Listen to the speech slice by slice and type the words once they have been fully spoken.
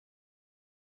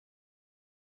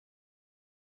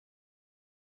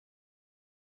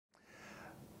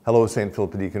Hello, St.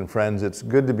 Philip Deacon friends. It's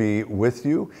good to be with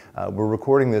you. We're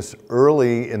recording this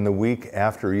early in the week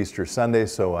after Easter Sunday,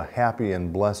 so a happy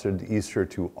and blessed Easter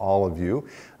to all of you.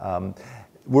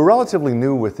 We're relatively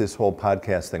new with this whole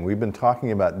podcast thing. We've been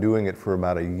talking about doing it for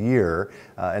about a year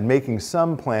and making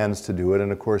some plans to do it.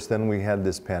 And of course, then we had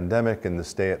this pandemic and the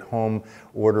stay-at-home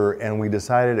order, and we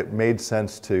decided it made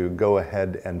sense to go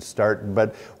ahead and start.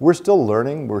 But we're still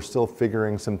learning. We're still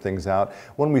figuring some things out.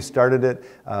 When we started it,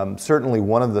 certainly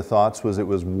one of the thoughts was it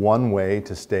was one way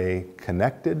to stay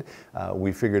connected.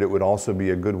 We figured it would also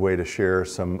be a good way to share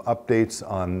some updates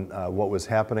on what was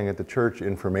happening at the church,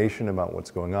 information about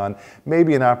what's going on,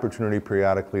 maybe an opportunity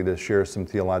periodically to share some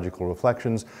theological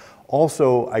reflections.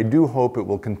 Also, I do hope it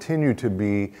will continue to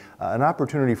be an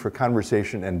opportunity for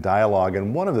conversation and dialogue.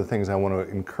 And one of the things I want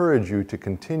to encourage you to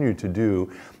continue to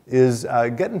do is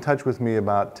get in touch with me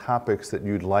about topics that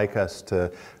you'd like us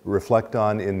to reflect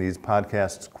on in these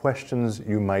podcasts, questions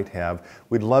you might have.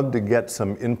 We'd love to get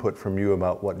some input from you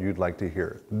about what you'd like to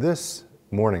hear. This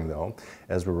morning, though,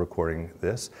 as we're recording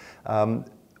this,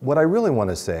 what I really want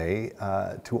to say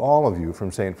to all of you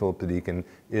from St. Philip the Deacon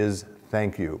is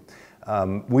thank you.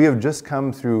 We have just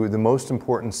come through the most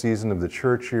important season of the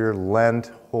church year,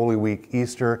 Lent, Holy Week,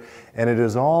 Easter, and it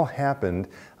has all happened,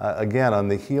 again, on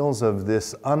the heels of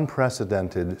this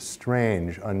unprecedented,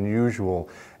 strange, unusual,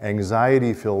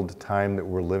 anxiety-filled time that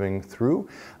we're living through.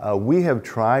 We have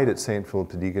tried at St. Philip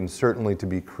the Deacon certainly to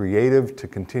be creative, to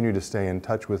continue to stay in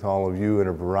touch with all of you in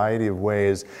a variety of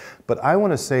ways, but I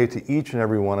want to say to each and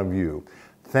every one of you,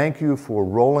 thank you for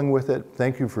rolling with it.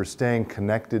 Thank you for staying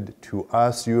connected to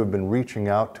us. You have been reaching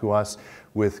out to us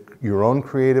with your own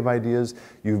creative ideas.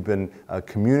 You've been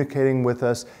communicating with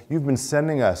us. You've been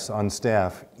sending us on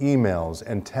staff emails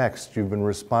and texts. You've been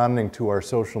responding to our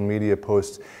social media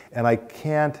posts. And I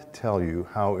can't tell you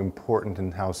how important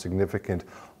and how significant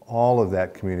all of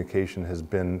that communication has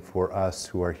been for us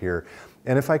who are here.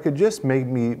 And if I could just make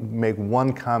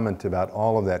one comment about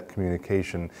all of that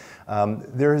communication,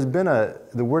 there has been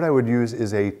the word I would use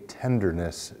is a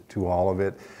tenderness to all of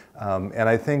it. And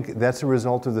I think that's a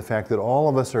result of the fact that all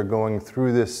of us are going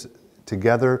through this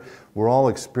together. We're all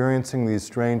experiencing these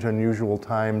strange, unusual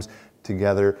times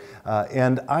together.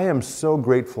 And I am so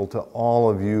grateful to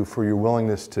all of you for your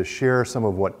willingness to share some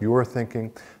of what you're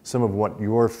thinking, some of what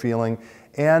you're feeling,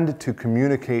 and to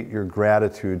communicate your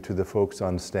gratitude to the folks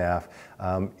on staff.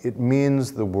 It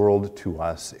means the world to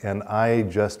us, and I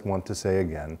just want to say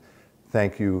again,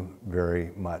 thank you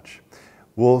very much.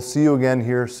 We'll see you again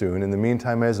here soon. In the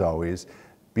meantime, as always,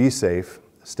 be safe,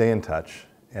 stay in touch,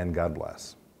 and God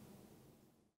bless.